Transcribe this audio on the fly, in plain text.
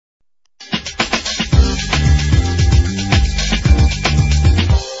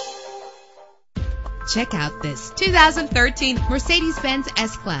Check out this 2013 Mercedes-Benz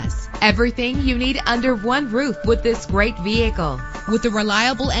S-Class. Everything you need under one roof with this great vehicle. With a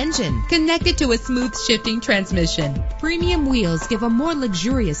reliable engine connected to a smooth shifting transmission, premium wheels give a more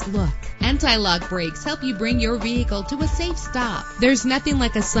luxurious look. Anti-lock brakes help you bring your vehicle to a safe stop. There's nothing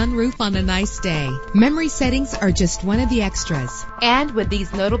like a sunroof on a nice day. Memory settings are just one of the extras. And with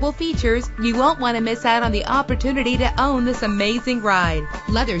these notable features, you won't want to miss out on the opportunity to own this amazing ride.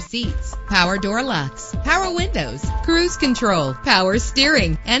 Leather seats, power door locks, power windows, cruise control, power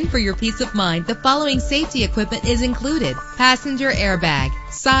steering. And for your peace of mind, the following safety equipment is included: passenger airbag,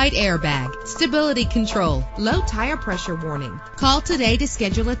 side airbag, stability control, low tire pressure warning. Call today to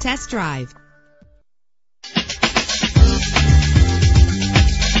schedule a test drive.